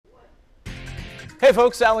Hey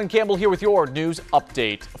folks, Alan Campbell here with your news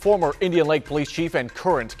update. Former Indian Lake Police Chief and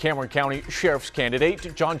current Cameron County Sheriff's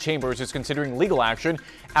candidate John Chambers is considering legal action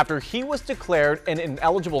after he was declared an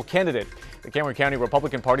ineligible candidate. The Cameron County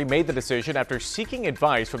Republican Party made the decision after seeking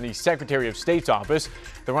advice from the Secretary of State's office.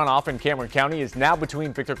 The runoff in Cameron County is now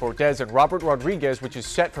between Victor Cortez and Robert Rodriguez, which is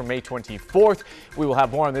set for May 24th. We will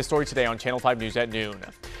have more on this story today on Channel 5 News at noon.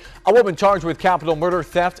 A woman charged with capital murder,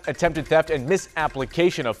 theft, attempted theft, and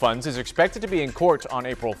misapplication of funds is expected to be in court on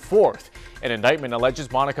April 4th. An indictment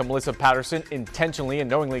alleges Monica Melissa Patterson intentionally and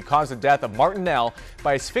knowingly caused the death of Martin L.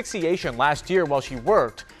 by asphyxiation last year while she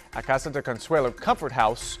worked at Casa de Consuelo Comfort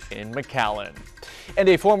House in McAllen. And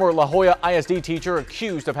a former La Jolla ISD teacher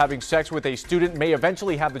accused of having sex with a student may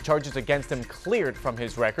eventually have the charges against him cleared from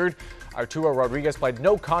his record. Arturo Rodriguez pled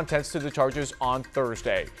no contest to the charges on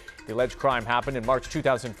Thursday. The alleged crime happened in March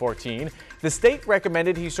 2014. The state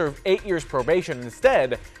recommended he serve 8 years probation.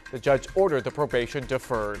 Instead, the judge ordered the probation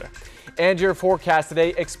deferred. And your forecast today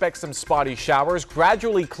expects some spotty showers,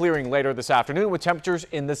 gradually clearing later this afternoon with temperatures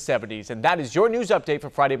in the 70s. And that is your news update for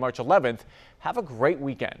Friday, March 11th. Have a great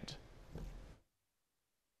weekend.